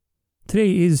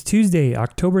Today is Tuesday,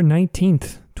 October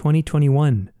 19th,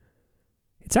 2021.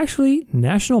 It's actually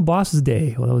National Bosses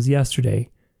Day. Well, that was yesterday.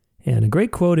 And a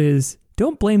great quote is,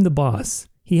 "Don't blame the boss.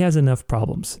 He has enough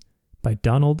problems," by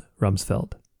Donald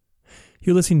Rumsfeld.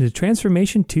 You're listening to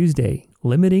Transformation Tuesday,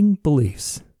 Limiting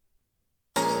Beliefs.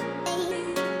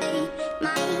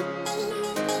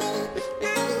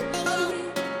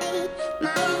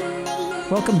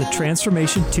 Welcome to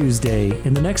Transformation Tuesday.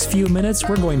 In the next few minutes,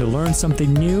 we're going to learn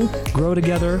something new, grow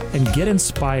together, and get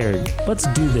inspired. Let's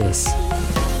do this.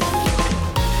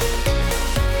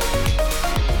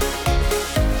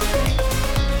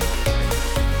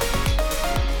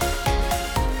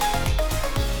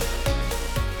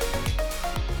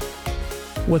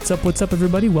 What's up,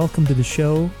 everybody? Welcome to the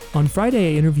show. On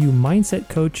Friday, I interview mindset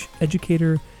coach,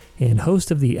 educator, and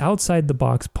host of the Outside the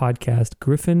Box podcast,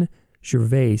 Griffin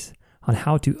Gervais, on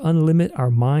how to unlimit our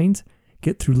minds,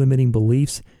 get through limiting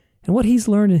beliefs, and what he's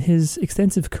learned in his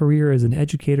extensive career as an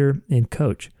educator and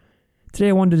coach. Today,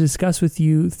 I wanted to discuss with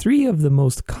you 3 of the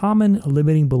most common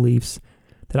limiting beliefs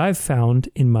that I've found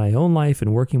in my own life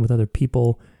and working with other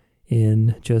people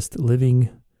in just living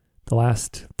the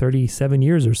last 37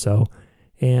 years or so,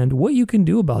 and what you can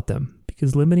do about them,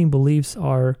 because limiting beliefs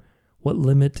are what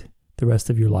limit the rest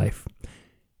of your life.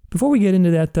 Before we get into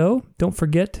that, though, don't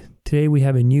forget, today we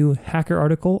have a new Hacker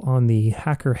article on the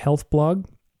Hacker Health blog.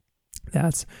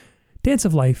 That's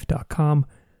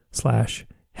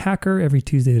danceoflife.com/hacker. Every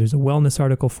Tuesday there's a wellness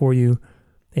article for you.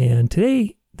 And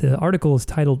today the article is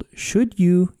titled, "Should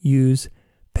You Use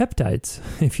Peptides?"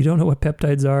 If you don't know what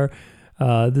peptides are,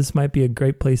 this might be a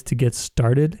great place to get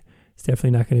started. It's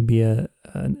definitely not going to be an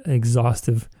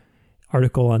exhaustive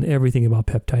article on everything about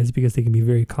peptides because they can be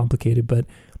very complicated. But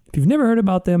if you've never heard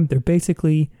about them, they're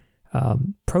basically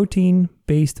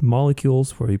protein-based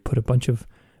molecules where you put a bunch of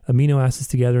amino acids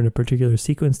together in a particular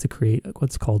sequence to create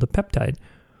what's called a peptide.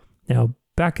 Now,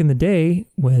 back in the day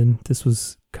when this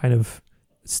was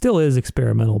still is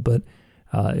experimental, but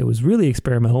it was really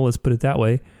experimental, let's put it that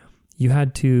way, you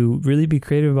had to really be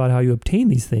creative about how you obtain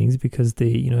these things because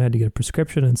they, had to get a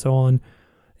prescription and so on.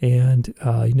 And,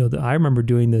 I remember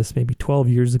doing this maybe 12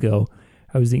 years ago.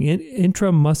 I was doing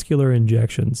intramuscular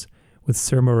injections with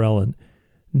Sermorelin.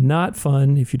 Not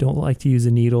fun. If you don't like to use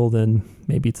a needle, then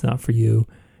maybe it's not for you.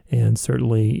 And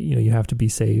certainly, you have to be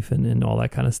safe and all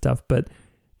that kind of stuff. But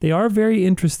they are very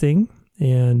interesting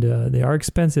and they are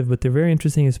expensive, but they're very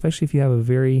interesting, especially if you have a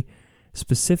very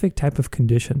specific type of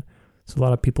condition. So a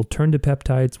lot of people turn to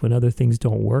peptides when other things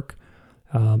don't work,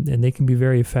 and they can be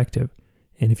very effective.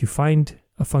 And if you find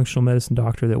a functional medicine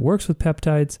doctor that works with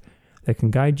peptides that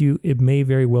can guide you, it may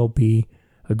very well be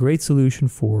a great solution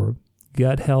for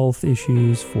gut health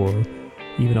issues, for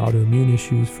even autoimmune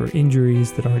issues, for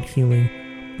injuries that aren't healing,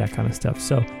 that kind of stuff.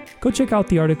 So go check out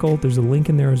the article. There's a link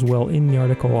in there as well in the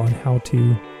article on how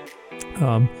to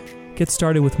get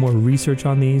started with more research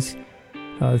on these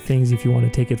things if you want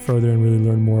to take it further and really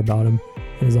learn more about them.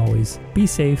 And as always, be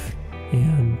safe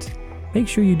and make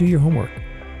sure you do your homework.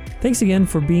 Thanks again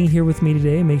for being here with me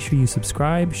today. Make sure you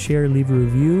subscribe, share, leave a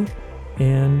review,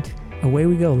 and away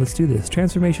we go. Let's do this.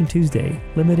 Transformation Tuesday,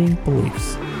 Limiting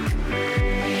Beliefs.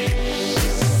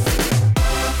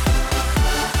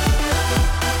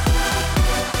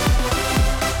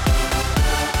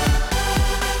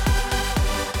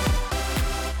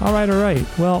 All right.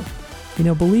 Well,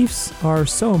 beliefs are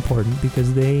so important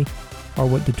because they are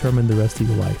what determine the rest of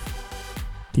your life.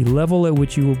 The level at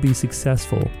which you will be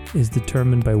successful is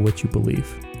determined by what you believe.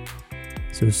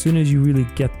 So as soon as you really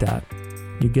get that,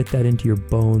 you get that into your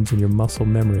bones and your muscle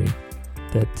memory,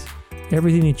 that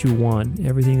everything that you want,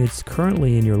 everything that's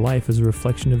currently in your life is a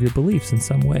reflection of your beliefs in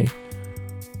some way.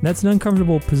 And that's an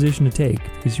uncomfortable position to take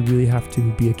because you really have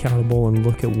to be accountable and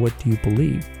look at what do you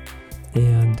believe.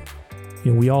 And,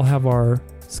 we all have our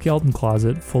skeleton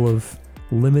closet full of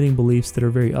limiting beliefs that are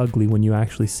very ugly when you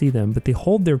actually see them, but they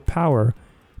hold their power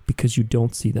because you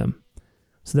don't see them.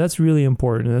 So that's really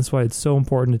important. And that's why it's so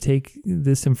important to take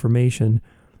this information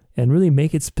and really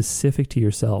make it specific to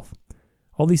yourself.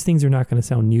 All these things are not going to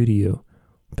sound new to you,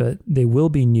 but they will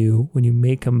be new when you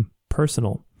make them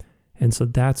personal. And so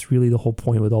that's really the whole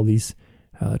point with all these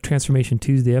Transformation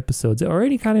Tuesday episodes, or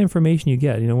any kind of information you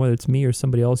get, whether it's me or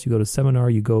somebody else. You go to a seminar,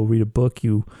 you go read a book,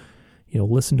 you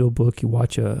listen to a book, you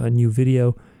watch a new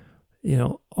video,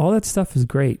 all that stuff is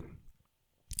great,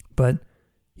 but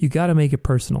you got to make it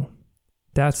personal.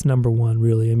 That's number one,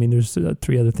 really. I mean, there's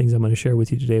 3 other things I'm going to share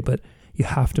with you today, but you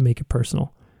have to make it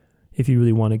personal if you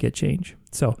really want to get change.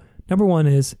 So number 1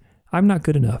 is, I'm not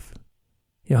good enough.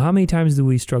 How many times do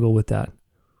we struggle with that?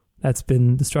 That's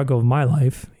been the struggle of my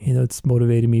life. It's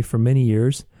motivated me for many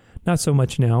years. Not so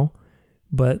much now,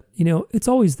 But, it's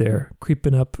always there,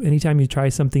 creeping up. Anytime you try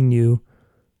something new,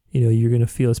 you're going to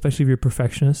feel, especially if you're a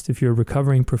perfectionist, if you're a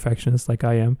recovering perfectionist like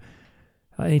I am,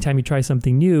 anytime you try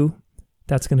something new,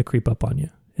 that's going to creep up on you.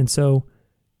 And so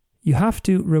you have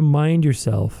to remind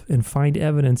yourself and find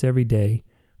evidence every day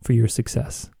for your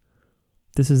success.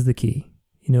 This is the key,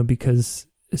 because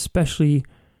especially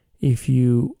if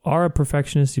you are a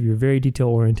perfectionist, if you're very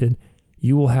detail-oriented,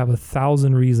 you will have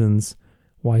 1,000 reasons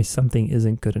why something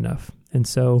isn't good enough. And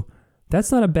so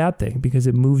that's not a bad thing because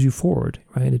it moves you forward,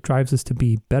 right? It drives us to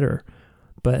be better.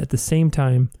 But at the same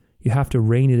time, you have to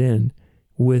rein it in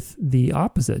with the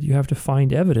opposite. You have to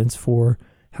find evidence for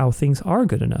how things are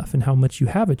good enough and how much you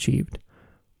have achieved.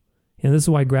 And this is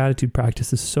why gratitude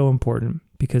practice is so important,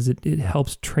 because it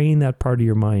helps train that part of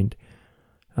your mind.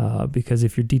 Because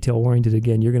if you're detail-oriented,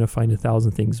 again, you're going to find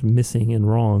 1,000 things missing and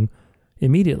wrong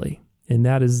immediately. And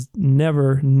that is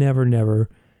never, never, never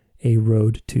a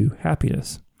road to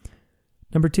happiness.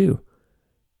 Number 2,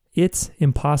 it's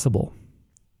impossible.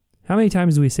 How many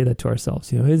times do we say that to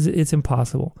ourselves? It's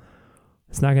impossible.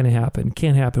 It's not going to happen.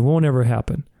 Can't happen. Won't ever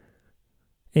happen.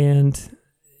 And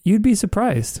you'd be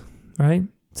surprised, right?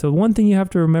 So one thing you have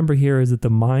to remember here is that the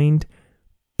mind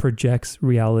projects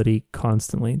reality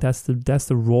constantly. That's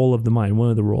the role of the mind. One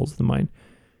of the roles of the mind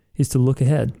is to look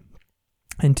ahead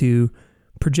and to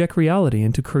project reality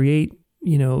and to create,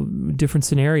 different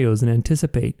scenarios and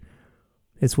anticipate.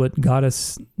 It's what got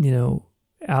us,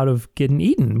 out of getting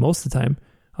eaten most of the time.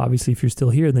 Obviously, if you're still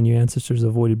here, then your ancestors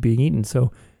avoided being eaten.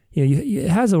 So, it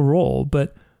has a role,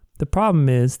 but the problem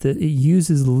is that it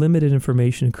uses limited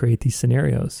information to create these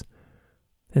scenarios.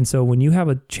 And so when you have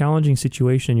a challenging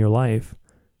situation in your life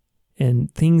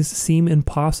and things seem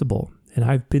impossible, and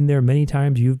I've been there many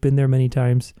times, you've been there many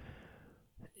times,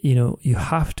 you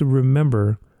have to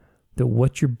remember that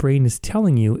what your brain is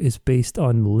telling you is based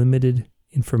on limited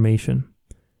information.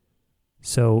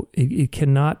 So it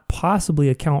cannot possibly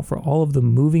account for all of the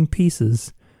moving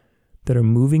pieces that are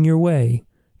moving your way,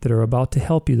 that are about to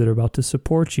help you, that are about to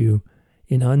support you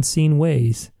in unseen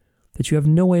ways that you have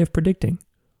no way of predicting,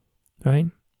 right?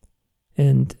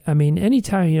 And I mean,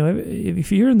 anytime,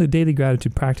 if you're in the Daily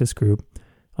Gratitude Practice group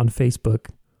on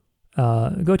Facebook,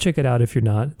 go check it out if you're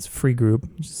not. It's a free group.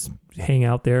 Just hang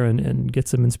out there and get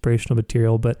some inspirational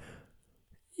material. But,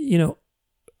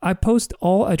 I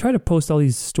try to post all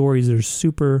these stories that are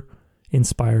super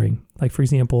inspiring. Like, for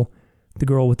example, the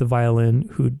girl with the violin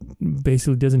who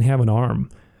basically doesn't have an arm.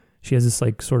 She has this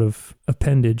like sort of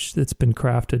appendage that's been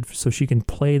crafted so she can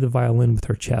play the violin with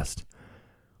her chest.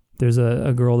 There's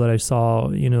a girl that I saw,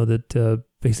 that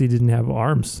basically didn't have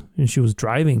arms, and she was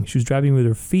driving. She was driving with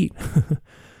her feet.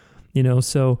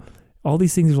 So all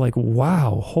these things are like,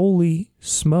 wow, holy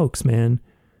smokes, man.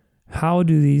 How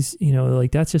do these,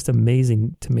 that's just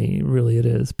amazing to me. Really, it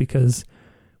is, because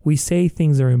we say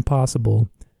things are impossible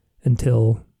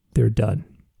until they're done,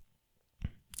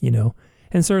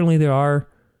 and certainly there are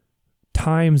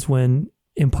times when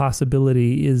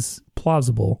impossibility is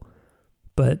plausible,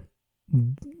 but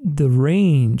the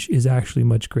range is actually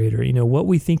much greater. What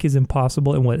we think is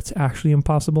impossible and what's actually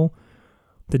impossible,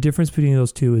 the difference between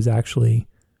those two is actually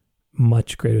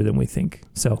much greater than we think.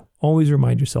 So always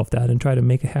remind yourself that, and try to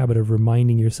make a habit of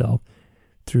reminding yourself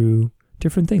through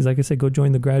different things. Like I said, go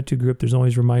join the gratitude group. There's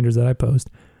always reminders that I post,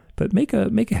 but make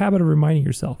a habit of reminding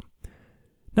yourself.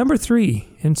 Number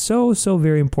 3, and so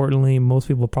very importantly, most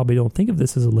people probably don't think of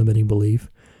this as a limiting belief,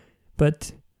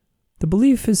 but the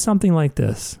belief is something like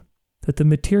this, that the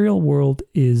material world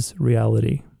is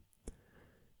reality.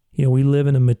 We live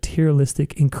in a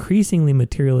increasingly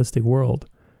materialistic world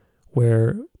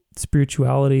where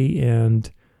spirituality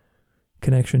and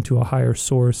connection to a higher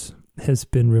source has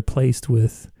been replaced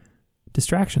with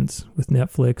distractions, with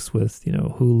Netflix, with,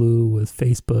 Hulu, with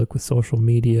Facebook, with social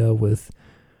media, with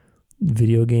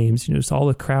video games, just all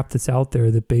the crap that's out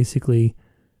there that basically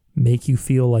make you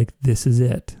feel like this is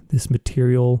it, this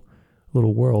material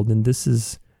little world. And this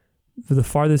is the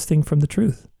farthest thing from the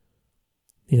truth.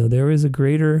 There is a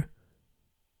greater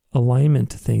alignment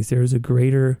to things. There is a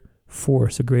greater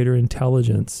force, a greater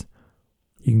intelligence.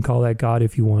 You can call that God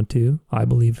if you want to. I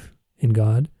believe in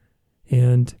God.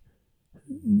 And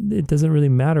it doesn't really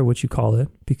matter what you call it,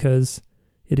 because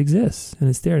it exists and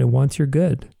it's there and it wants your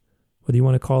good. Whether you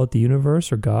want to call it the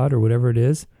universe or God or whatever it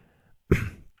is,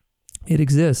 it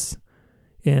exists.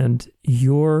 And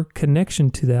your connection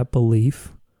to that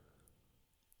belief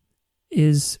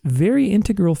is very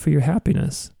integral for your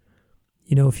happiness.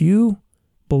 If you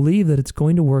believe that it's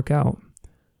going to work out,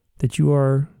 that you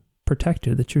are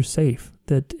protected, that you're safe,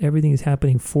 that everything is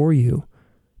happening for you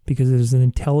because there's an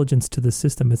intelligence to the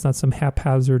system. It's not some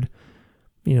haphazard,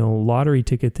 lottery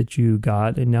ticket that you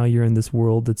got, and now you're in this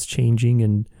world that's changing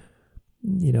and,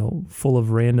 full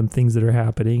of random things that are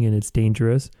happening, and it's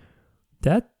dangerous.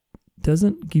 That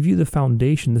doesn't give you the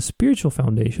foundation, the spiritual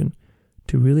foundation,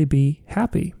 to really be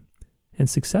happy and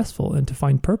successful and to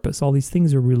find purpose. All these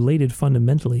things are related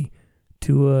fundamentally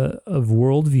to a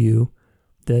worldview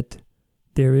that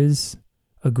there is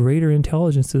a greater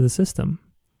intelligence to the system.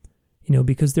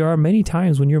 Because there are many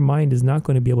times when your mind is not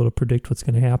going to be able to predict what's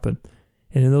going to happen.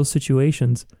 And in those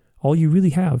situations, all you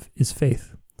really have is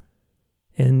faith.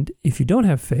 And if you don't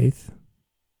have faith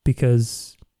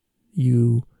because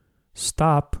you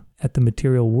stop at the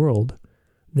material world,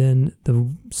 then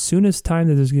the soonest time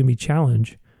that there's going to be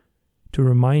challenge to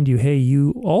remind you, hey,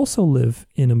 you also live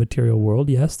in a material world.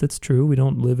 Yes, that's true. We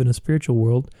don't live in a spiritual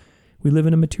world. We live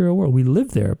in a material world. We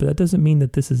live there, but that doesn't mean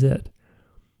that this is it.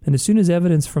 And as soon as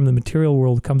evidence from the material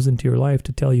world comes into your life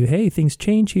to tell you, hey, things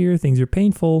change here, things are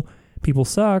painful, people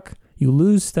suck, you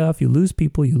lose stuff, you lose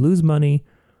people, you lose money.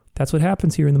 That's what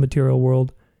happens here in the material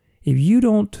world. If you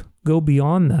don't go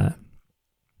beyond that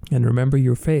and remember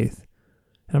your faith,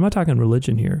 and I'm not talking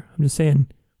religion here, I'm just saying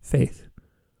faith.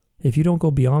 If you don't go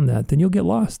beyond that, then you'll get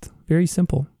lost. Very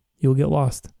simple. You'll get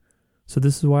lost. So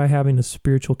this is why having a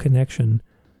spiritual connection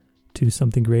to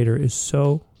something greater is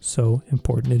so, so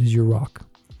important. It is your rock.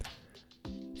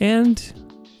 And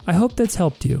I hope that's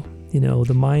helped you.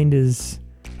 The mind is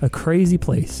a crazy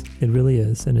place. It really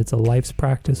is. And it's a life's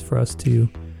practice for us to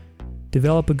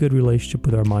develop a good relationship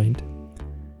with our mind.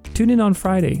 Tune in on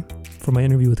Friday for my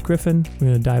interview with Griffin. We're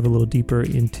going to dive a little deeper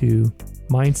into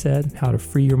mindset, how to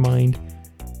free your mind,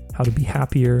 how to be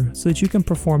happier so that you can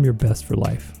perform your best for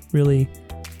life. Really,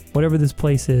 whatever this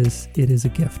place is, it is a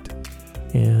gift.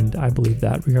 And I believe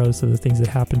that regardless of the things that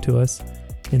happen to us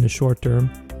in the short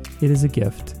term, it is a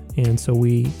gift. And so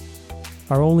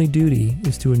our only duty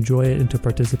is to enjoy it and to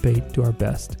participate to our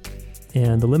best.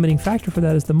 And the limiting factor for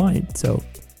that is the mind. So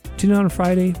tune in on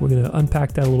Friday. We're going to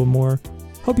unpack that a little more.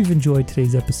 Hope you've enjoyed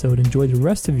today's episode. Enjoy the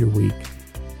rest of your week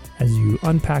as you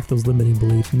unpack those limiting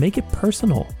beliefs. Make it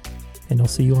personal. And I'll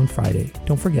see you on Friday.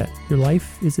 Don't forget, your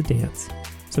life is a dance.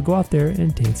 So go out there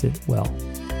and dance it well.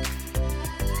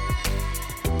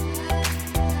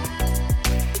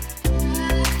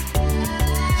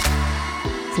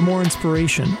 For more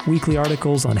inspiration, weekly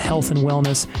articles on health and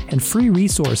wellness, and free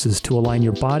resources to align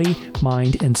your body,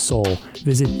 mind, and soul,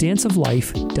 visit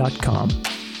danceoflife.com.